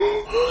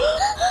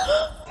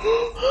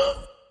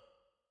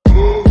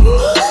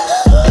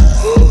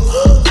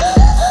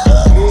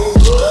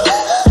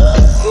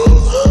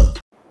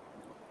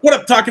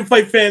talking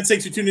fight fans?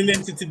 Thanks for tuning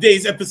in to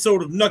today's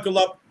episode of Knuckle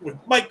Up with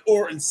Mike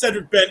Orr and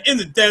Cedric Ben in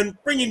the den,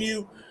 bringing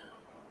you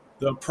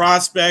the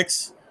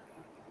prospects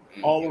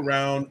all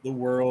around the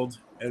world,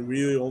 and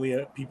really only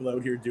people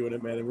out here doing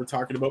it, man. And we're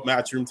talking about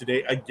Matchroom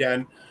today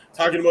again,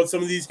 talking about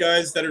some of these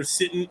guys that are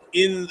sitting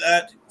in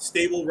that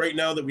stable right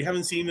now that we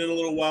haven't seen in a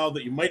little while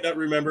that you might not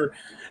remember.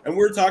 And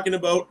we're talking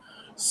about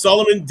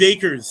Solomon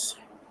Dakers.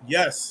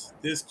 Yes,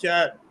 this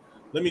cat.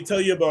 Let me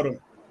tell you about him.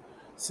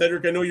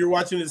 Cedric, I know you're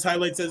watching his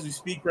highlights as we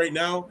speak right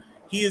now.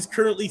 He is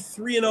currently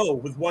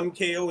 3-0 with 1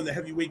 KO in the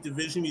heavyweight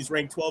division. He's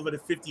ranked 12 out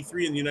of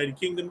 53 in the United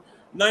Kingdom,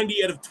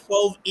 90 out of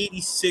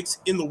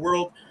 1286 in the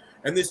world.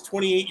 And this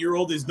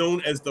 28-year-old is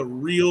known as the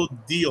real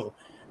deal.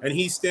 And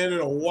he's standing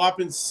a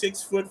whopping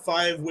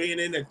 6'5", weighing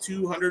in at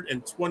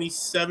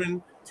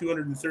 227,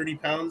 230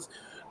 pounds.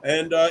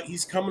 And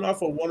he's coming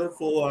off a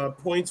wonderful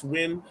points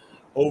win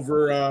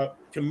over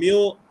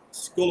Kamil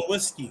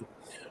Skolowiecki.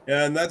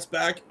 And that's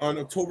back on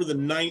October the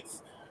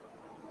 9th.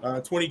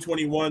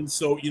 2021.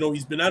 So,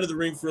 he's been out of the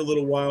ring for a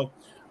little while.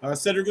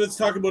 Cedric, let's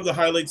talk about the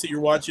highlights that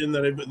you're watching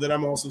that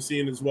I'm also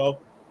seeing as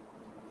well.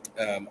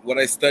 What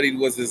I studied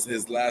was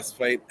his last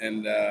fight,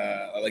 and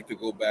I like to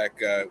go back.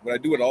 What I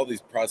do with all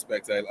these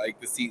prospects, I like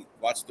to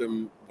watch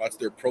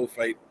their pro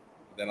fight.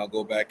 Then I'll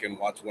go back and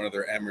watch one of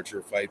their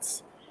amateur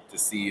fights to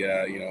see,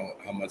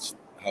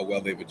 how well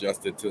they've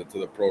adjusted to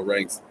the pro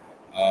ranks.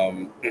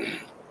 I'm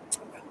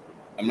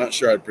not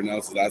sure I'd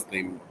pronounce his last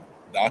name.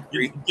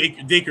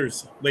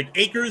 Dakers, like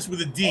Acres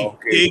with a D.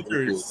 Okay,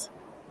 Dakers.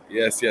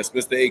 Yes,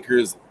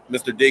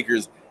 Mr.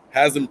 Dakers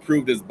has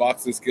improved his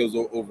boxing skills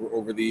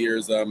over the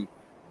years.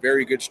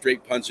 Very good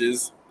straight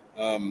punches.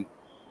 Nice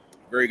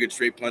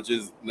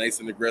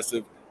and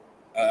aggressive.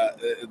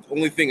 The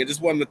only thing, I just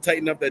wanted to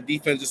tighten up that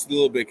defense just a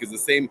little bit, because the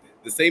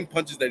same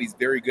punches that he's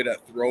very good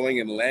at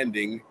throwing and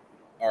landing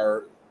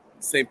are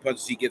the same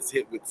punches he gets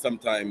hit with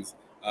sometimes,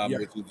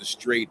 which is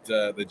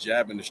the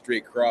jab and the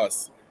straight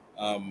cross.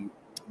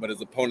 But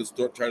his opponents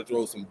try to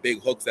throw some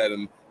big hooks at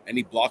him, and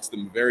he blocks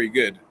them very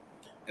good.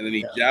 And then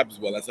he jabs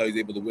well. That's how he's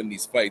able to win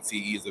these fights.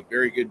 He has a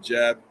very good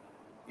jab.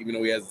 Even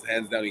though he has his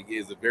hands down, he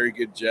has a very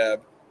good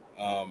jab.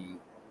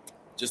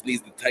 Just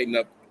needs to tighten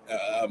up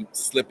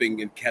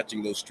slipping and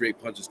catching those straight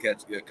punches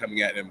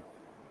coming at him.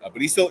 But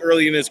he's still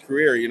early in his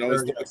career. He's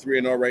still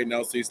 3-0 right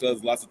now, so he still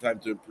has lots of time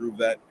to improve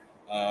that.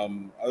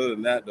 Other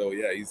than that, though,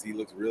 he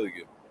looks really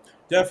good.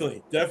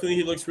 Definitely,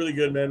 he looks really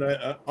good, man.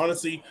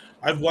 Honestly,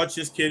 I've watched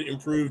this kid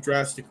improve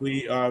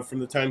drastically from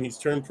the time he's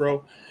turned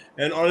pro,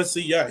 and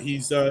honestly,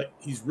 he's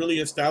really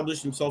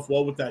established himself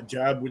well with that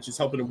jab, which is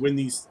helping him win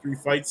these 3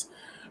 fights.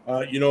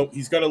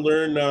 He's got to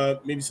learn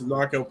maybe some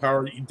knockout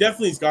power. He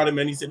definitely's got him,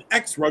 and he's an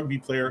ex-rugby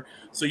player,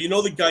 so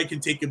the guy can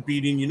take a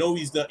beating.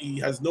 He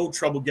has no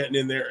trouble getting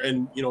in there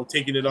and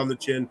taking it on the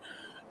chin.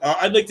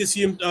 I'd like to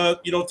see him,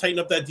 tighten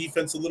up that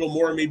defense a little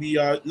more. Maybe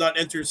not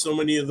enter so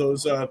many of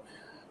those.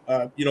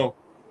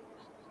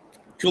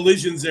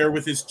 Collisions there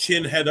with his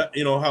chin head,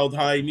 held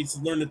high. He needs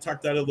to learn to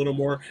tuck that a little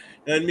more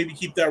and maybe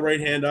keep that right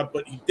hand up.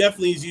 But he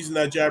definitely is using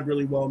that jab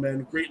really well,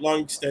 man. Great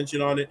long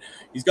extension on it.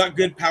 He's got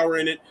good power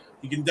in it.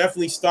 He can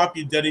definitely stop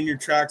you dead in your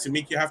tracks and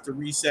make you have to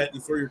reset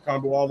and throw your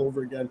combo all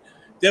over again.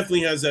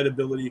 Definitely has that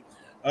ability.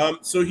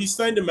 So he's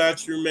signed to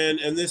Matchroom, man.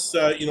 And this,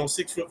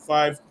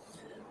 6'5"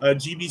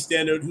 GB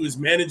standout who is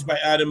managed by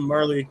Adam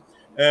Marley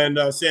and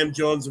Sam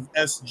Jones of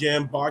S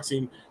Jam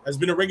Boxing has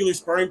been a regular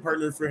sparring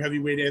partner for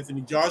heavyweight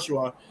Anthony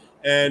Joshua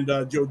and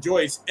Joe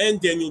Joyce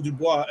and Daniel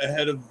Dubois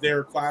ahead of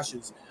their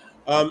clashes.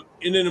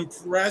 In an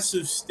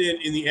impressive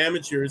stint in the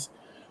amateurs,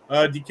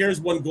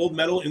 Dakers won gold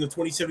medal in the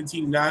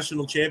 2017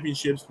 national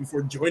championships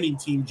before joining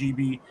Team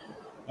GB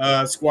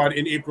squad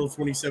in April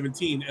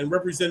 2017 and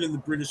represented the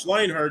British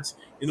Lionhearts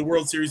in the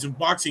World Series of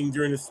Boxing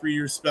during a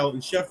 3-year spell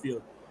in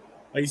Sheffield.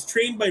 He's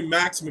trained by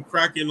Max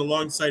McCracken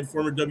alongside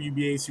former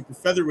WBA super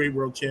featherweight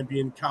world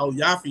champion Kyle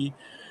Yaffe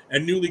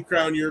and newly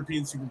crowned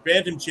European super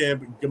bantam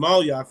champ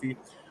Gamal Yaffe.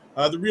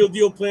 The real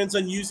deal plans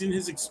on using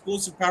his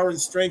explosive power and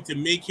strength to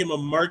make him a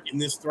mark in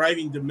this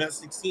thriving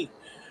domestic scene.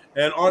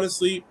 And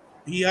honestly,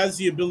 he has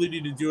the ability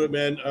to do it,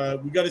 man.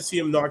 We got to see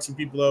him knock some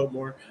people out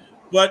more.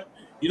 But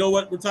you know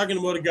what? We're talking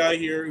about a guy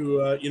here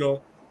who,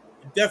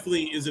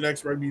 definitely is an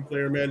ex-rugby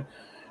player, man.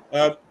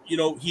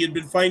 He had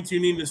been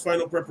fine-tuning his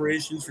final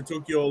preparations for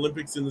Tokyo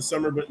Olympics in the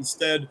summer, but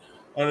instead,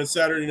 on a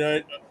Saturday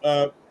night,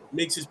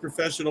 makes his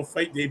professional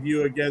fight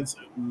debut against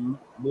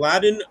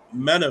Mladen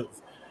Manov.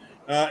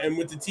 And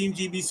with the Team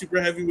GB super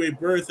heavyweight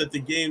berth at the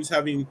games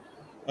having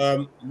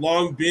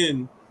long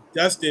been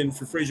destined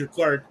for Fraser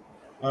Clark,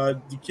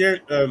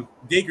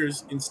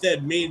 Dakers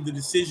instead made the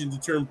decision to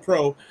turn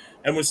pro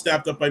and was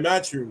snapped up by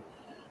Matchroom.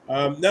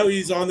 Now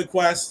he's on the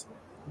quest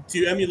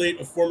to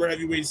emulate a former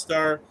heavyweight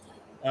star,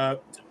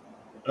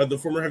 the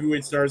former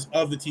heavyweight stars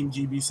of the Team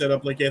GB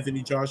setup, like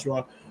Anthony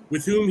Joshua,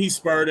 with whom he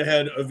sparred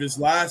ahead of his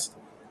last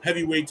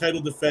heavyweight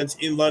title defense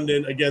in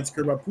London against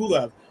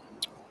Kurmapulav.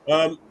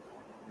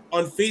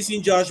 On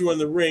facing Joshua in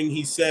the ring,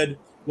 he said,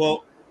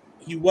 well,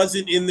 he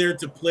wasn't in there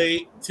to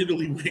play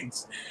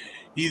tiddlywinks.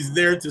 He's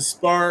there to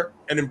spar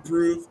and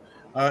improve.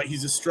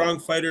 He's a strong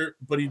fighter,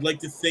 but he'd like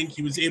to think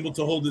he was able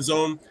to hold his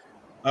own.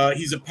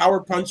 He's a power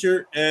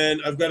puncher,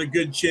 and I've got a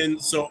good chin,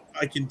 so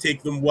I can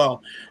take them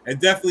well. And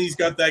definitely, he's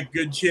got that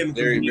good chin from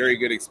Very, being, very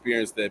good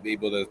experience to be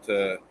able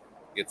to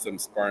get some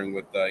sparring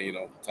with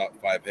top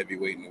 5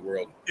 heavyweight in the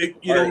world. you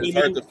know what It's I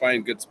hard mean? to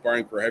find good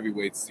sparring for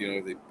heavyweights.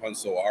 They punch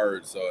so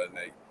hard, so and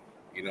they,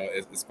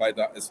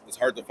 it's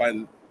hard to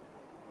find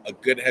a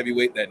good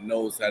heavyweight that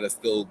knows how to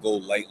still go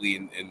lightly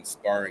in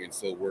sparring and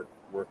still work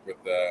with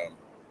the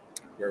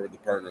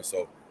partner.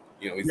 So,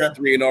 he's Yeah,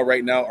 3-0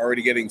 right now,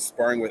 already getting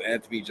sparring with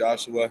Anthony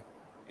Joshua.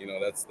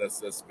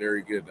 That's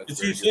very good. That's it's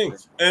very huge good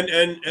for him.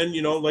 things,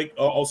 and like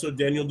also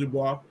Daniel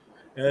Dubois,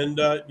 and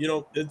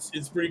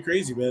it's pretty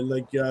crazy, man.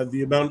 Like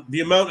the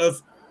amount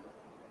of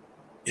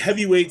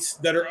heavyweights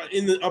that are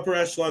in the upper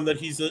echelon that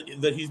he's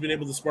been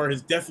able to spar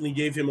has definitely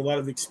gave him a lot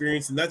of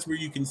experience, and that's where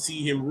you can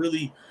see him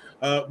really.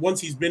 Once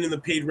he's been in the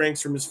paid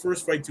ranks from his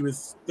first fight to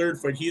his third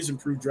fight, he has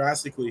improved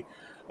drastically.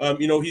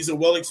 He's a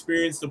well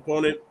experienced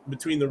opponent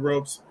between the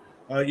ropes.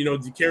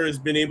 Dicaire has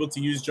been able to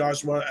use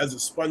Joshua as a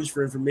sponge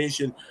for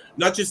information,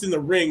 not just in the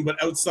ring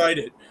but outside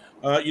it.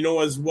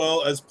 As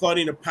well as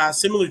plotting a path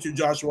similar to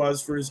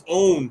Joshua's for his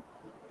own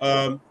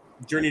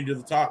journey to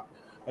the top.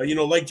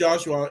 Like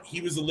Joshua,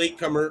 he was a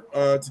latecomer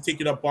to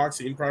taking up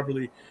boxing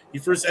properly. He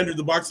first entered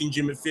the boxing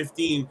gym at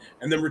 15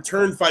 and then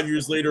returned 5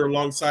 years later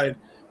alongside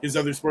his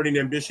other sporting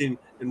ambition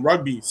in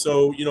rugby.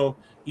 So,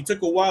 he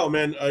took a while,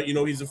 man.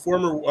 He's a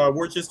former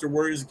Worcester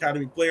Warriors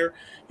Academy player.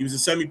 He was a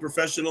semi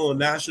professional and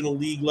national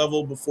league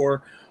level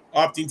before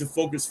opting to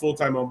focus full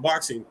time on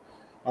boxing.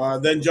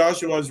 Then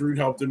Joshua's route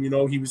helped him.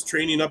 He was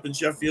training up in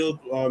Sheffield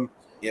Yeah, for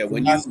the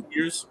when last you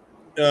years.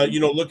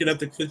 Looking at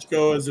the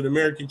Klitschko as an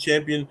American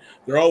champion,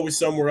 they're always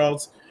somewhere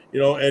else.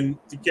 And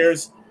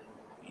Dicaires,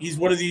 he's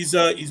one of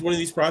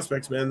these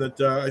prospects, man, that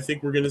I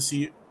think we're going to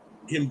see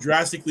him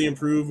drastically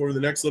improve over the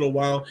next little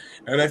while,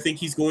 and I think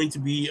he's going to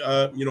be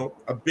a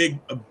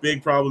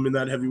big problem in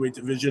that heavyweight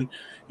division.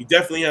 He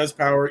definitely has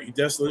power. He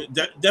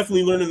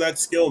definitely learning that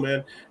skill,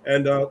 man.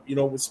 And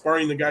with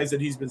sparring the guys that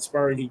he's been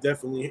sparring, he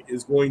definitely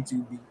is going to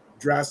be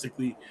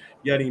drastically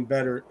getting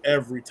better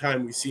every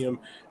time we see him.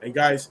 And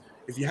guys,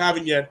 if you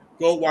haven't yet,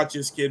 go watch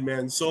this kid,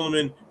 man.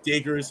 Solomon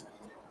Dacres.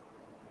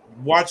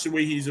 Watch the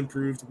way he's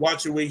improved.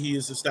 Watch the way he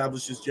has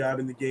established his jab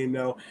in the game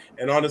now.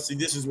 And honestly,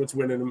 this is what's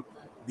winning him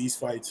these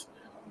fights.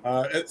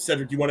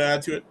 Cedric, do you want to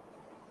add to it?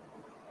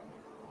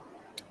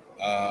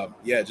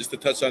 yeah, just to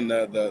touch on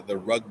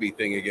the rugby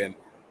thing again.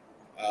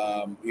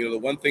 The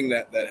one thing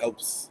that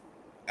helps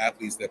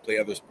athletes that play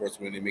other sports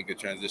when they make a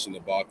transition to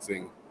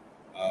boxing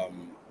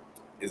um,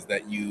 is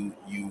that you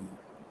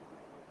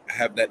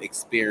have that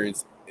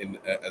experience in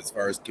as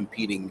far as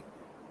competing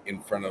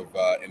in front of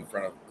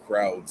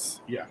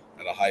crowds Yeah.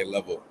 at a high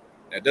level.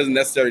 That doesn't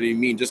necessarily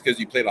mean just because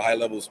you played a high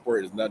level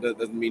sport that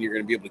doesn't mean you're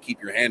going to be able to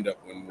keep your hand up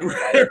when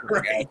guys are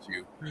coming Right. at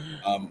you.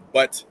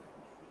 But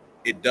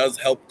it does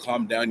help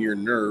calm down your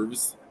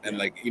nerves and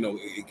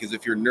because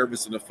if you're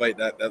nervous in a fight,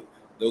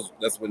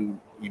 that's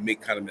when you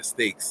make kind of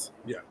mistakes.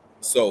 Yeah.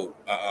 So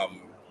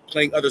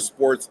playing other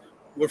sports,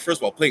 well, first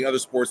of all, playing other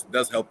sports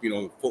does help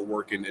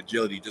footwork and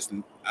agility, just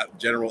in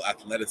general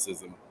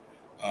athleticism.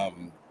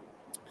 Um,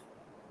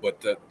 but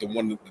the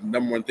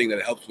number one thing that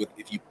it helps with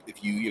if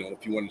you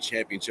win a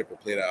championship or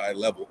play at a high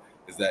level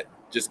is that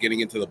just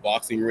getting into the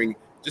boxing ring,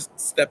 just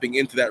stepping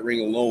into that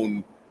ring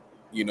alone,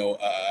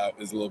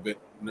 is a little bit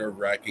nerve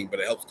wracking, but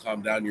it helps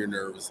calm down your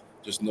nerves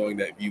just knowing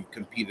that you've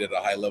competed at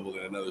a high level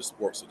in another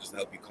sport. So just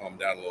help you calm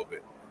down a little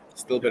bit.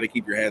 Still better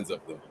keep your hands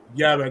up though.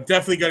 Yeah, man.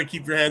 Definitely got to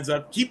keep your hands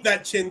up. Keep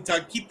that chin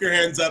tucked. Keep your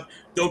hands up.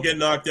 Don't get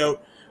knocked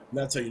out. And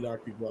that's how you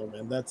knock people out,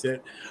 man. That's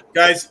it.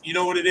 Guys, you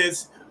know what it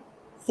is?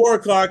 4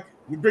 o'clock.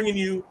 We're bringing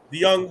you the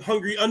young,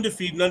 hungry,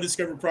 undefeated, and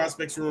undiscovered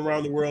prospects from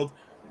around the world.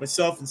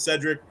 Myself and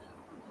Cedric.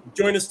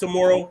 Join us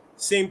tomorrow,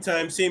 same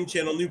time, same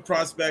channel, new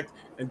prospect.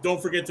 And don't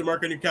forget to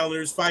mark on your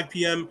calendars, 5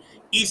 p.m.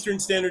 Eastern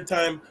Standard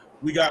Time.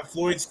 We got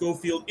Floyd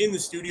Schofield in the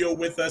studio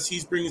with us.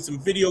 He's bringing some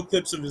video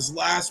clips of his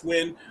last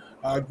win.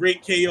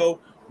 Great KO.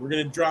 We're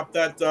going to drop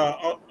that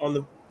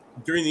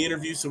during the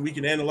interview so we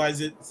can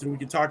analyze it, so we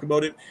can talk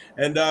about it,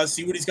 and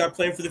see what he's got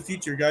planned for the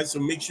future, guys. So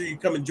make sure you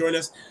come and join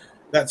us.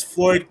 That's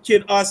Floyd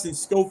Kid Austin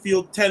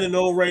Schofield,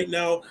 10-0 right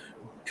now,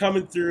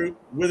 coming through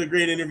with a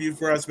great interview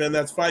for us, man.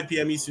 That's 5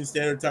 p.m. Eastern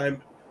Standard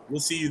Time.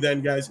 We'll see you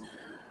then, guys.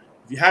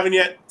 If you haven't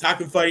yet,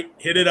 Talk and Fight,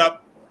 hit it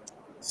up,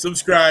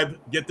 subscribe,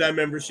 get that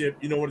membership.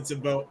 You know what it's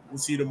about. We'll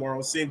see you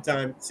tomorrow. Same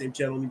time, same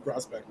channel, new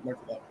prospect. Mark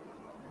it up.